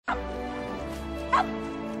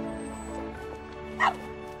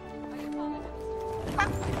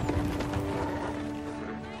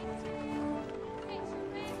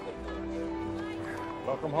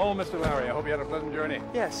Welcome home, Mr. Larry. I hope you had a pleasant journey.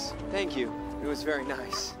 Yes, thank you. It was very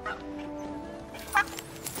nice. Pumpkin!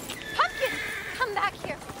 Come back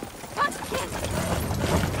here! Pumpkin!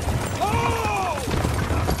 Oh!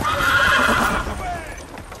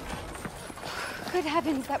 Good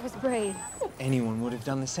heavens, that was brave. Anyone would have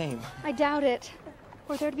done the same. I doubt it.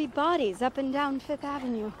 Were there to be bodies up and down Fifth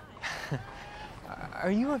Avenue?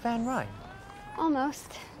 Are you a Van Ryn?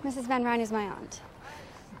 Almost. Mrs. Van Ryn is my aunt.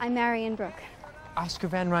 I'm Marian Brook. Oscar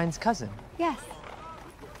Van Ryn's cousin? Yes.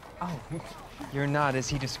 Oh, you're not as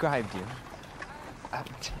he described you.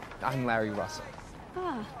 I'm Larry Russel.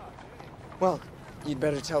 Ah. Well, you'd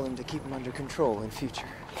better tell him to keep him under control in future.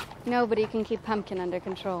 Nobody can keep Pumpkin under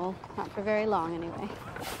control. Not for very long, anyway.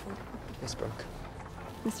 Miss Brook.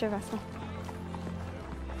 Mr. Russell.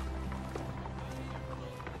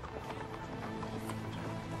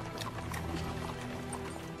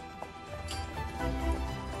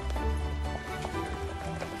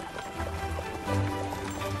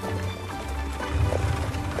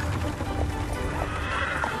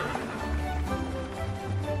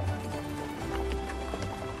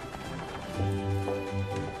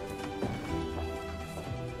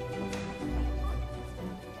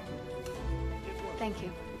 Thank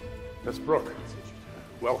you. Miss Brook,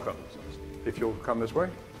 welcome. If you'll come this way.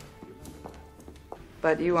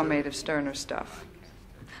 But you are made of sterner stuff.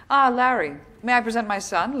 Ah, Larry. May I present my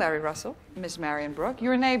son, Larry Russell, Miss Marian Brook?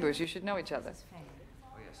 You're neighbors. You should know each other.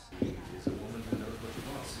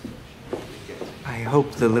 I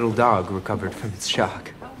hope the little dog recovered from its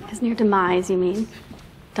shock. His near demise, you mean?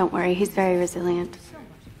 Don't worry, he's very resilient.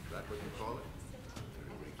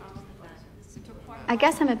 I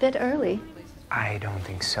guess I'm a bit early. I don't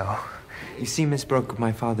think so. You see, Miss Brook,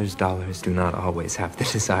 my father's dollars do not always have the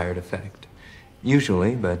desired effect.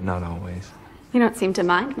 Usually, but not always. You don't seem to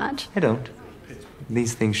mind much. I don't.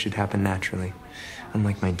 These things should happen naturally.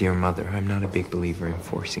 Unlike my dear mother, I'm not a big believer in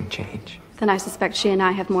forcing change. Then I suspect she and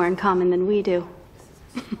I have more in common than we do.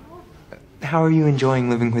 How are you enjoying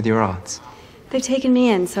living with your aunts? They've taken me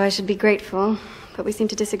in, so I should be grateful. But we seem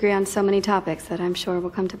to disagree on so many topics that I'm sure we'll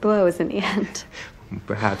come to blows in the end.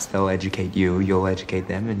 Perhaps they'll educate you, you'll educate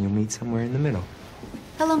them, and you'll meet somewhere in the middle.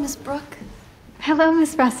 Hello, Miss Brook. Hello,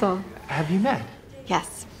 Miss Russell. Have you met?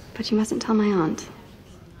 Yes, but you mustn't tell my aunt.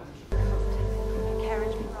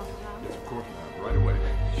 Right away.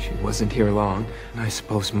 She wasn't here long, and I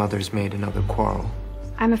suppose Mother's made another quarrel.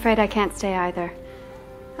 I'm afraid I can't stay either.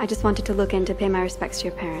 I just wanted to look in to pay my respects to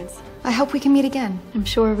your parents. I hope we can meet again. I'm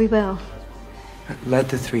sure we will. Let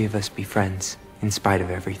the three of us be friends, in spite of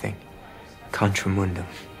everything. Contra mundum.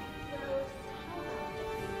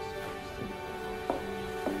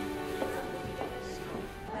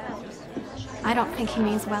 I don't think he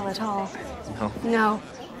means well at all. No. No.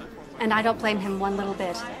 And I don't blame him one little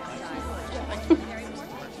bit.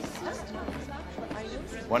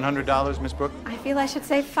 $100, Miss Brook? I feel I should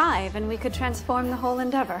say 5, and we could transform the whole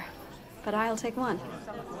endeavor. But I'll take 1.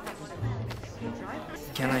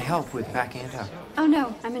 Can I help with packing it up? Oh,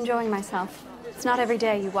 no. I'm enjoying myself. It's not every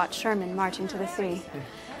day you watch Sherman marching to the sea.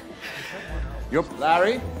 Yup.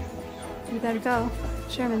 Larry? You better go.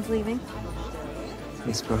 Sherman's leaving.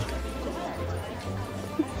 Miss Brook.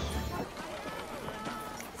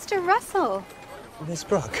 Mr. Russell. Miss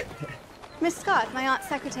Brook. Miss Scott, my aunt's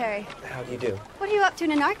secretary. How do you do? What are you up to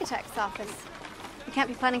in an architect's office? You can't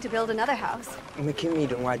be planning to build another house.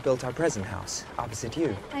 McKim and White built our present house, opposite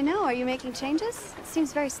you. I know. Are you making changes? It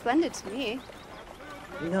seems very splendid to me.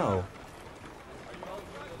 No.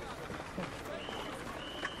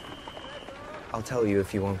 I'll tell you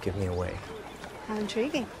if you won't give me away. How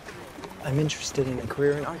intriguing. I'm interested in a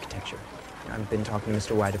career in architecture. I've been talking to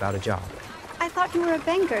Mr. White about a job. I thought you were a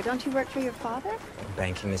banker. Don't you work for your father?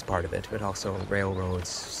 Banking is part of it, but also railroads,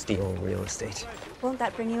 steel, real estate. Won't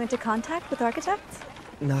that bring you into contact with architects?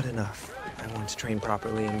 Not enough. I want to train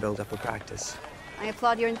properly and build up a practice. I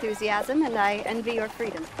applaud your enthusiasm, and I envy your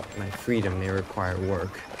freedom. My freedom may require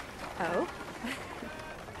work. Oh?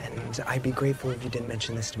 And I'd be grateful if you didn't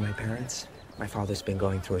mention this to my parents. My father's been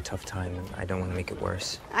going through a tough time, and I don't want to make it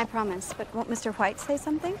worse. I promise, but won't Mr. White say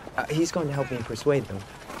something? He's going to help me persuade them.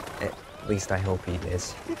 At least I hope he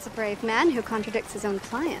is. That's a brave man who contradicts his own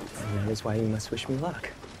clients. And that is why you must wish me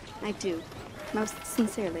luck. I do. Most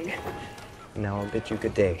sincerely. Now I'll bid you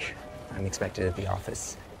good day. I'm expected at the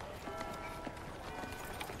office.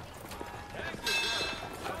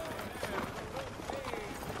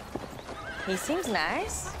 He seems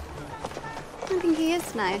nice. I think he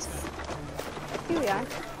is nice. Here we are.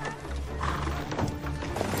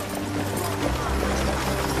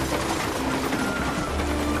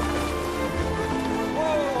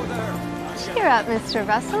 Cheer up, Mr.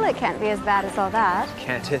 Russell. It can't be as bad as all that.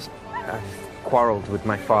 Can't it? I've quarreled with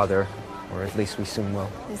my father, or at least we soon will.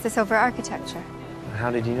 Is this over architecture?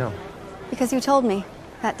 How did you know? Because you told me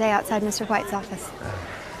that day outside Mr. White's office.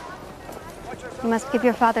 You must give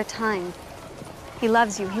your father time. He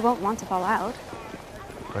loves you. He won't want to fall out.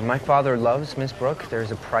 When my father loves Miss Brook,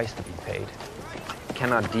 there's a price to be paid. He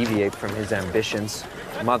cannot deviate from his ambitions.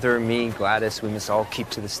 Mother, me, Gladys, we must all keep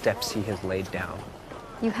to the steps he has laid down.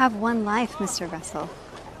 You have one life, Mr. Russell.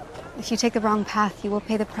 If you take the wrong path, you will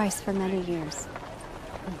pay the price for many years.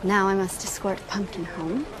 And now I must escort Pumpkin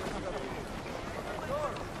home.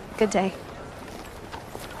 Good day.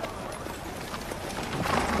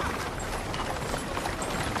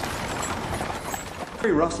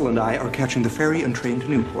 Russell and I are catching the ferry and train to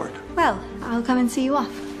Newport. Well, I'll come and see you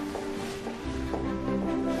off.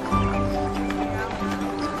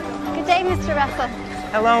 Good day, Mr. Russell.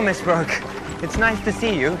 Hello, Miss Brook. It's nice to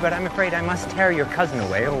see you, but I'm afraid I must tear your cousin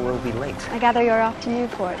away or we'll be late. I gather you're off to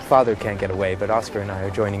Newport. Father can't get away, but Oscar and I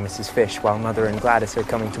are joining Mrs. Fish while Mother and Gladys are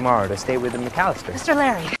coming tomorrow to stay with the McAllisters. Mr.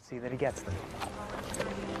 Larry. See that he gets them.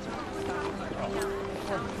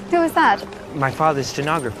 Who is that? My father's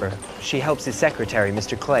stenographer. She helps his secretary,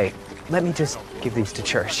 Mr. Clay. Let me just give these to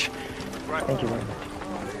Church. Thank you very much.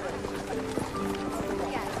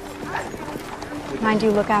 Mind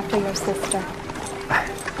you look after your sister.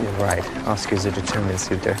 You're right. Oscar's a determined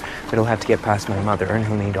suitor, but he'll have to get past my mother, and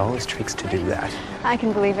he'll need all his tricks to do that. I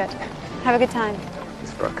can believe it. Have a good time.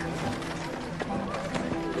 Miss Brook.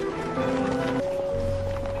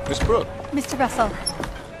 Miss Brook. Mr. Russell.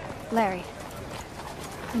 Larry.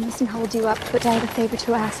 I mustn't hold you up, but I have a favor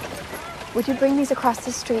to ask. Would you bring these across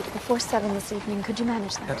the street before 7 this evening? Could you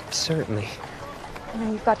manage that? Certainly. And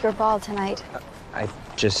then you've got your ball tonight. I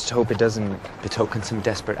just hope it doesn't betoken some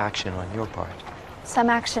desperate action on your part. Some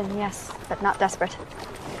action, yes, but not desperate.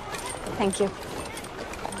 Thank you.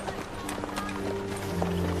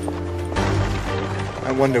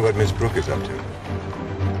 I wonder what Miss Brook is up to.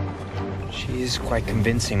 She's quite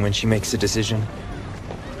convincing when she makes a decision.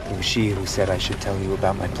 It was she who said I should tell you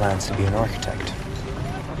about my plans to be an architect.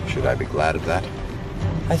 Should I be glad of that?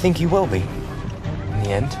 I think you will be, in the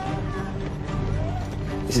end.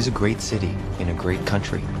 This is a great city in a great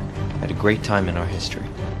country, at a great time in our history.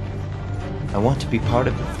 I want to be part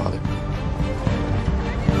of it, Father.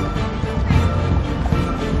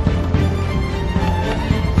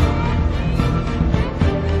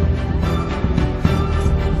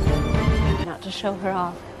 Not to show her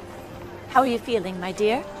off. How are you feeling, my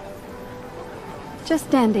dear? Just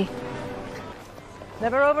dandy.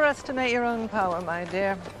 Never overestimate your own power, my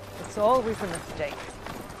dear. It's always a mistake.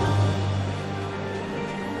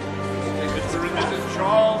 Mr. and Mrs.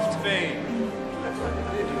 Charles Vane.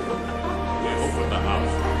 We open the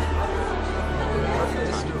house.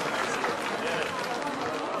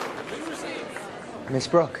 Miss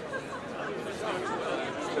Brook,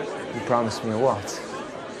 you promised me a waltz.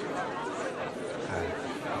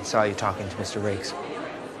 I saw you talking to Mr. Rakes.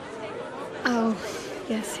 Oh,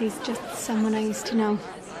 yes, he's just someone I used to know.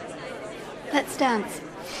 Let's dance.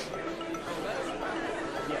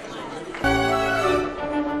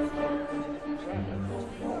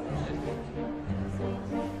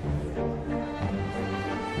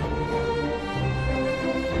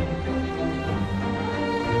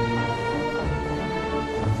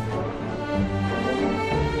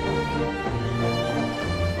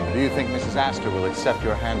 Do you think Mrs. Astor will accept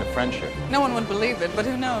your hand of friendship? No one would believe it, but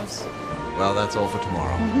who knows? Well, that's all for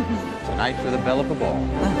tomorrow. Tonight for the belle of the ball.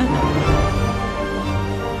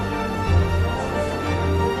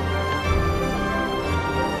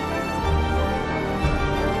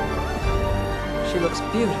 She looks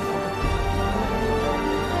beautiful.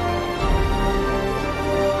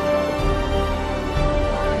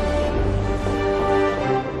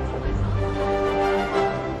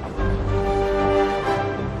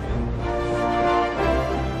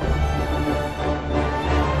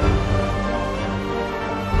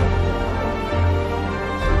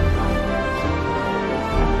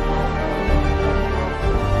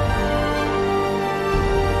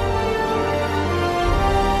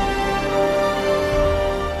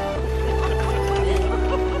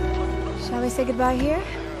 Shall we say goodbye here?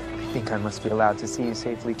 I think I must be allowed to see you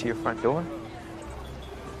safely to your front door.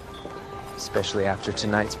 Especially after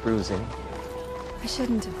tonight's bruising. I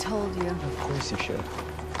shouldn't have told you. Of course you should.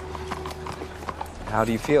 How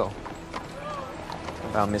do you feel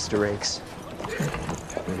about Mr. Rakes?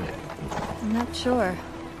 I'm not sure.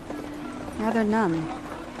 Rather numb,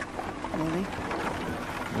 really.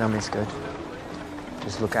 Numb is good.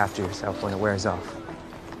 Just look after yourself when it wears off.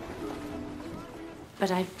 But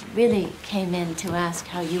I really came in to ask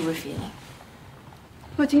how you were feeling.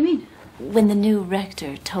 What do you mean? When the new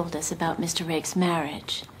rector told us about Mr. Rakes'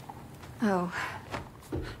 marriage. Oh,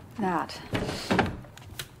 that.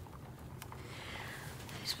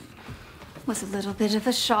 It was a little bit of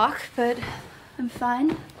a shock, but I'm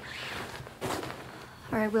fine.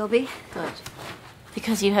 Or I will be. Good.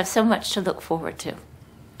 Because you have so much to look forward to.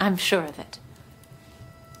 I'm sure of it.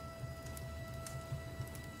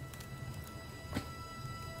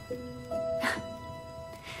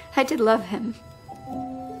 I did love him.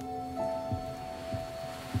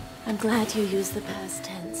 I'm glad you use the past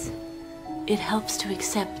tense. It helps to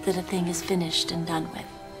accept that a thing is finished and done with.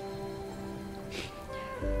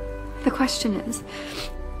 The question is,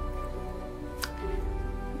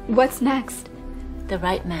 what's next? The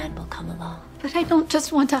right man will come along. But I don't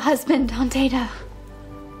just want a husband on Data.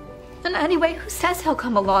 And anyway, who says he'll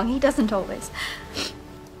come along? He doesn't always.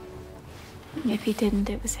 If he didn't,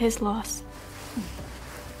 it was his loss.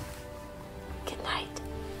 Good night.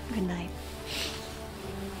 Good night.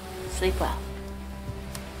 Sleep well.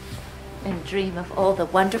 And dream of all the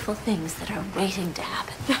wonderful things that are waiting to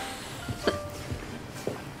happen.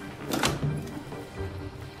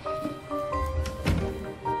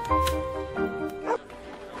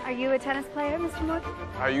 Are you a tennis player, Mr. Morgan?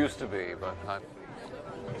 I used to be, but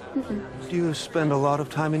Do you spend a lot of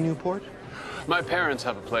time in Newport? My parents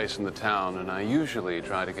have a place in the town, and I usually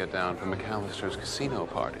try to get down for McAllister's casino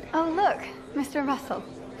party. Oh, look, Mr. Russell.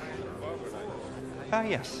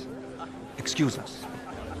 Yes. Excuse us.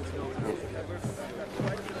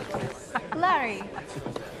 Larry.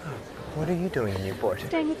 What are you doing in Newport?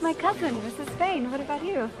 Staying with my cousin, Mrs. Spain. What about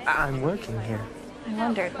you? I'm working here. I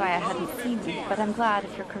wondered why I hadn't seen you, but I'm glad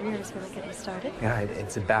if your career is really getting started. Yeah,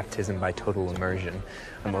 it's a baptism by total immersion.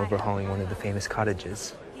 I'm overhauling one of the famous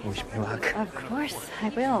cottages. Wish me luck. Of course, I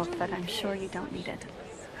will, but I'm sure you don't need it.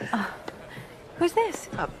 Who's this?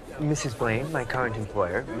 Mrs. Blaine, my current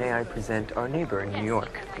employer. May I present our neighbor in New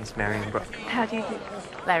York, Miss Marian Brook. How do you do?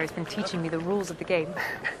 Larry's been teaching me the rules of the game.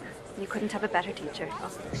 You couldn't have a better teacher.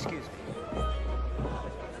 Excuse me.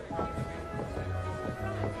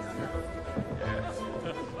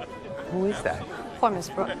 Who is that? Poor Miss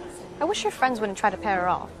Brook. I wish your friends wouldn't try to pair her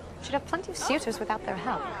off. She'd have plenty of suitors without their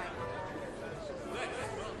help.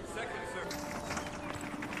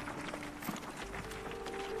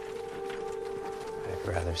 I'd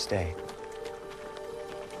rather stay.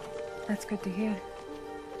 That's good to hear.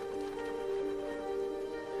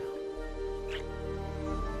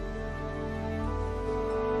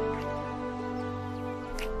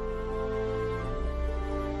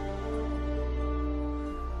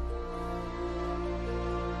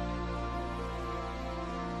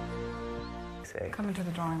 Come into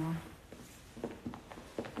the drawing room.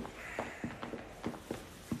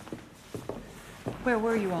 Where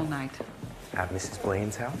were you all night? At Mrs.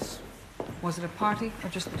 Blaine's house? Was it a party or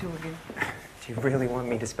just the two of you? Do you really want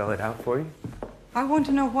me to spell it out for you? I want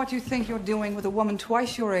to know what you think you're doing with a woman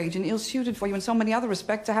twice your age and ill-suited for you in so many other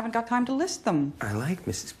respects I haven't got time to list them. I like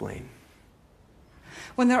Mrs. Blaine.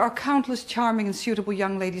 When there are countless charming and suitable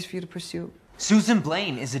young ladies for you to pursue. Susan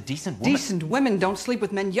Blaine is a decent woman. Decent women don't sleep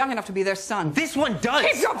with men young enough to be their son. This one does!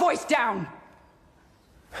 Keep your voice down!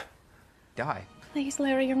 Die. Please,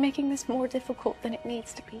 Larry, you're making this more difficult than it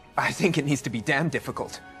needs to be. I think it needs to be damn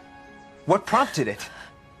difficult. What prompted it?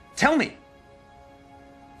 Tell me!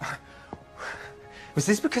 Was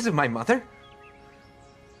this because of my mother?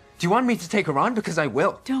 Do you want me to take her on? Because I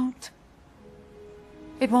will. Don't.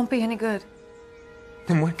 It won't be any good.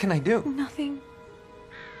 Then what can I do? Nothing.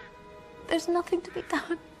 There's nothing to be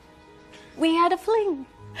done. We had a fling.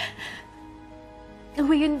 And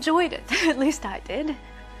we enjoyed it. At least I did.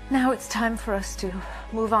 Now it's time for us to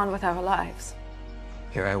move on with our lives.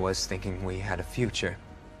 Here I was thinking we had a future.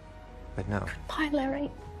 But no. Bye, Larry.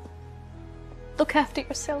 Look after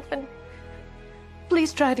yourself and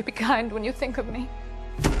please try to be kind when you think of me.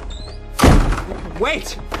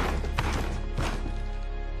 Wait!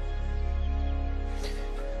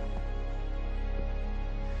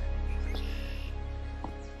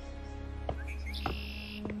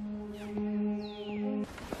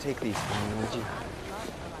 Take these for me, would you?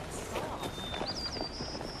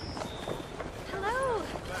 Hello,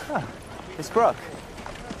 Ah, Miss Brook.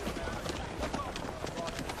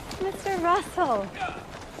 Mr. Russell.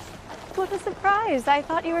 What a surprise. I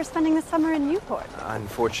thought you were spending the summer in Newport.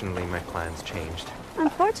 Unfortunately, my plans changed.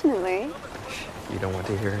 Unfortunately, You don't want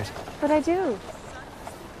to hear it? but I do.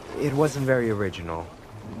 It wasn't very original.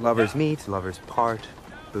 Lovers meet, lovers part,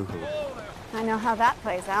 boo-hoo. I know how that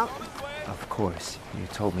plays out. Of course. You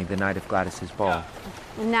told me the night of Gladys's ball.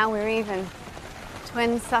 And now we're even.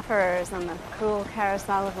 Twin sufferers on the cruel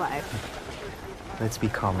carousel of life. Let's be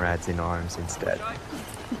comrades in arms instead.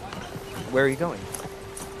 Where are you going?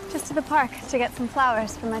 Just to the park to get some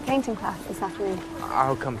flowers for my painting class this afternoon.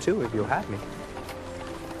 I'll come too if you'll have me.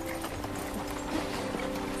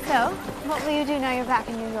 So, what will you do now you're back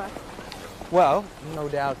in New York? Well, no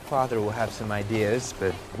doubt Father will have some ideas,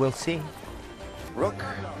 but we'll see. Brook.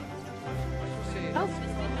 Oh,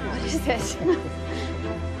 what is it?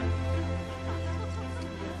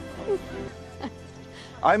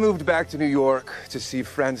 I moved back to New York to see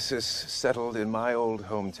Francis settled in my old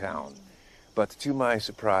hometown. But to my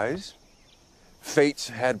surprise,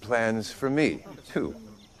 fate had plans for me, too.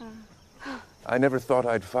 I never thought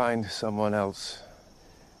I'd find someone else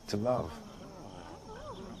to love,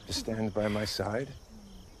 to stand by my side,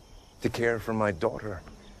 to care for my daughter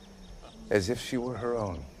as if she were her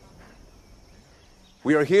own.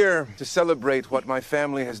 We are here to celebrate what my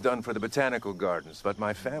family has done for the botanical gardens, but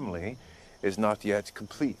my family is not yet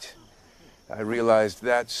complete. I realized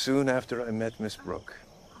that soon after I met Miss Brook.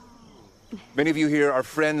 Many of you here are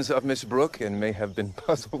friends of Miss Brook and may have been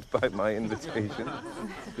puzzled by my invitation.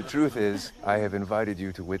 The truth is, I have invited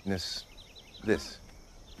you to witness this.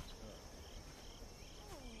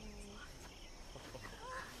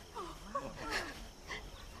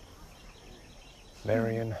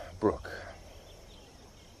 Marian Brook,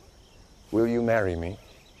 will you marry me?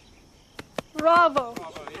 Bravo!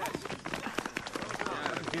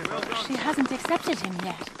 She hasn't accepted him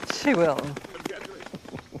yet. She will.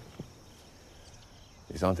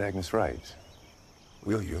 Is Aunt Agnes right?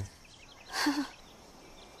 Will you?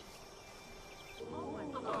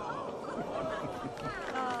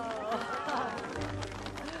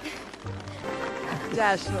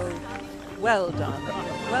 Dashiell, well done.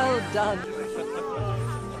 Well done.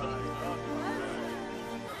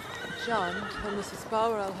 John, tell Mrs.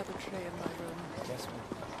 Bauer I'll have a tray in my room. Yes,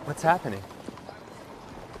 what's happening?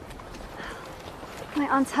 My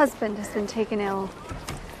aunt's husband has been taken ill.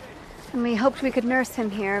 And we hoped we could nurse him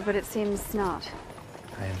here, but it seems not.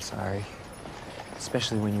 I am sorry.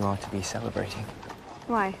 Especially when you ought to be celebrating.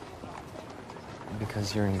 Why?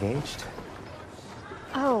 Because you're engaged.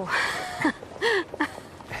 Oh.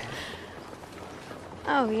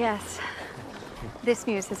 Oh, yes. This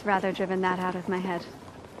news has rather driven that out of my head.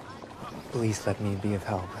 Please let me be of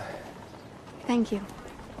help. Thank you.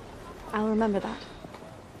 I'll remember that.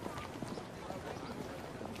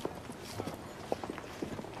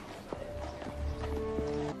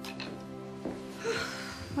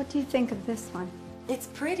 What do you think of this one? It's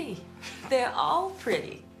pretty. They're all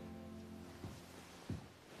pretty.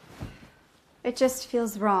 It just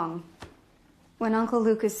feels wrong. When Uncle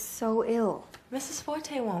Luke is so ill. Mrs.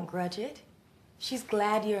 Forte won't grudge it. She's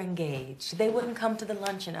glad you're engaged. They wouldn't come to the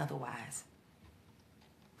luncheon otherwise.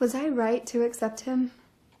 Was I right to accept him?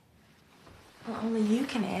 Well, only you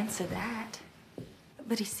can answer that.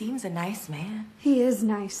 But he seems a nice man. He is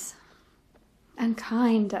nice. And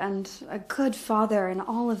kind, and a good father, and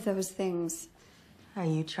all of those things. Are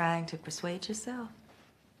you trying to persuade yourself?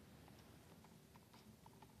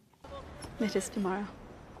 It is tomorrow.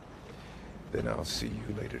 Then I'll see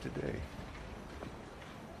you later today.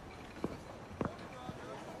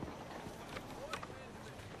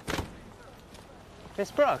 Miss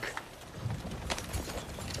Brook.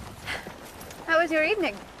 How was your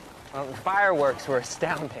evening? Well, the fireworks were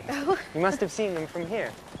astounding. Oh. You must have seen them from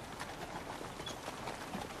here.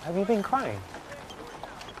 Have you been crying?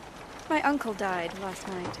 My uncle died last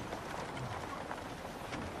night.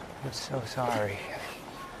 I'm so sorry.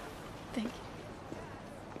 Thank you.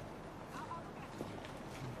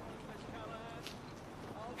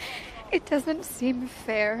 It doesn't seem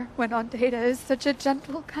fair when Aunt Ada is such a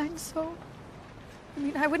gentle, kind soul. I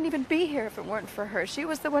mean, I wouldn't even be here if it weren't for her. She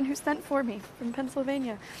was the one who sent for me from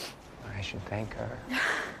Pennsylvania. I should thank her.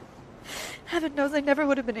 Heaven knows I never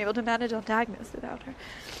would have been able to manage Aunt Agnes without her.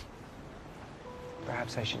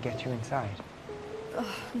 Perhaps I should get you inside.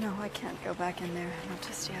 Oh, no, I can't go back in there. Not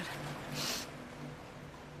just yet.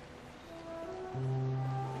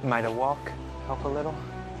 Might a walk help a little?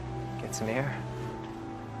 Get some air?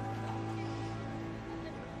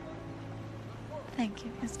 Thank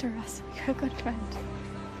you, Mr. Russel. You're a good friend.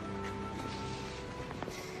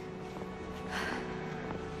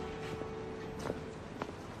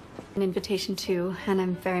 An invitation too, and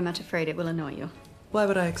I'm very much afraid it will annoy you. Why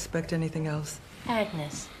would I expect anything else?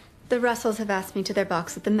 Agnes. The Russells have asked me to their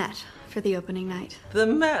box at the Met for the opening night. The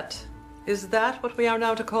Met? Is that what we are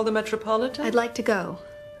now to call the Metropolitan? I'd like to go.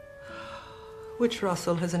 Which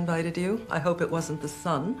Russell has invited you? I hope it wasn't the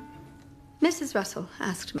son. Mrs. Russell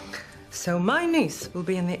asked me. So my niece will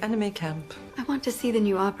be in the enemy camp. I want to see the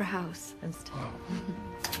new opera house.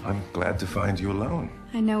 I'm glad to find you alone.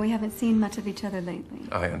 I know we haven't seen much of each other lately.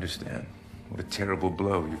 I understand. What a terrible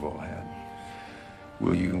blow you've all had.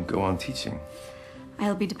 Will you go on teaching?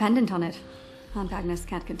 I'll be dependent on it. Aunt Agnes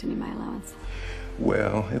can't continue my allowance.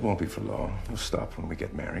 Well, it won't be for long. We'll stop when we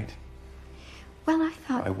get married. Well, I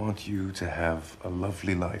thought... I want you to have a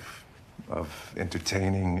lovely life of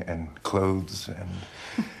entertaining and clothes and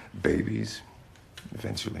babies,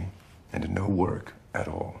 eventually, and no work at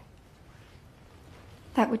all.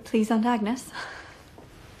 That would please Aunt Agnes.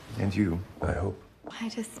 And you, I hope. I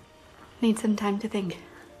just need some time to think.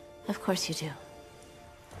 Of course you do.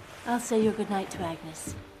 I'll say your goodnight to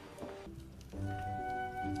Agnes.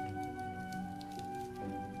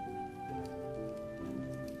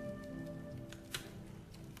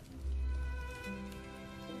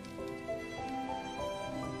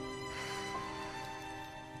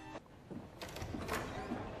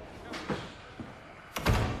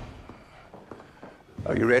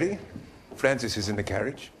 Are you ready? Francis is in the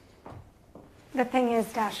carriage. The thing is,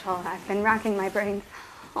 Dashiell, I've been racking my brain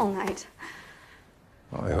all night.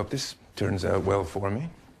 Well, I hope this turns out well for me.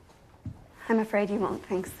 I'm afraid you won't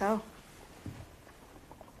think so.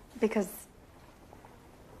 Because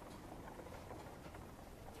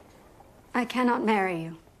I cannot marry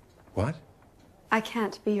you. What? I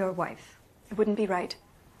can't be your wife. It wouldn't be right.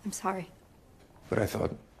 I'm sorry. But I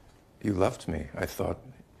thought you loved me. I thought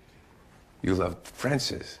you loved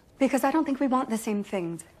Francis. Because I don't think we want the same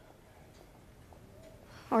things.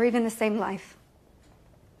 Or even the same life.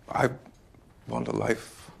 I want a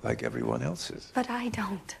life like everyone else's. But I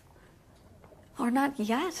don't. Or not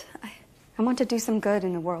yet. I want to do some good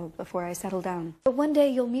in the world before I settle down. But one day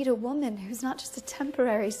you'll meet a woman who's not just a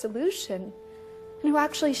temporary solution, and who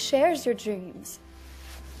actually shares your dreams.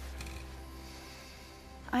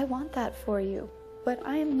 I want that for you, but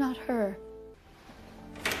I am not her.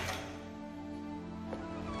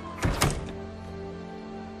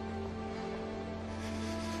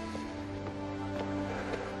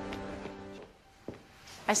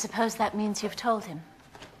 I suppose that means you've told him.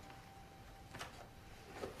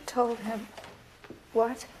 Told him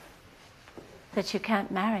what? That you can't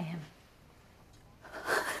marry him.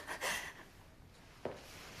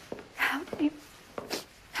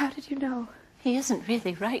 How did you know? He isn't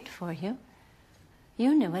really right for you.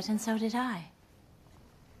 You knew it, and so did I.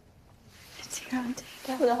 Dear Aunt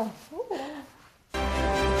Ada.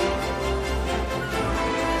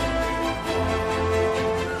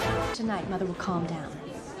 Tonight, Mother will calm down.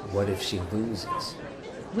 What if she loses?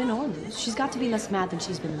 Win or lose, she's got to be less mad than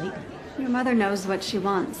she's been lately. Your mother knows what she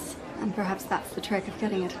wants, and perhaps that's the trick of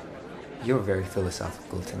getting it. You're very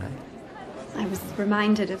philosophical tonight. I was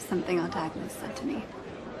reminded of something Aunt Agnes said to me.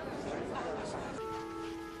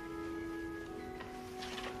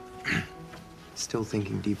 Still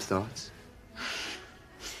thinking deep thoughts?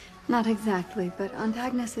 Not exactly, but Aunt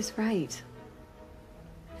Agnes is right.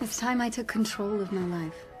 It's time I took control of my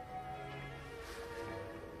life.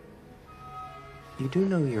 You do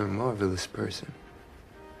know you're a marvelous person.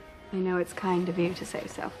 I know it's kind of you to say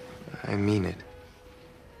so. I mean it.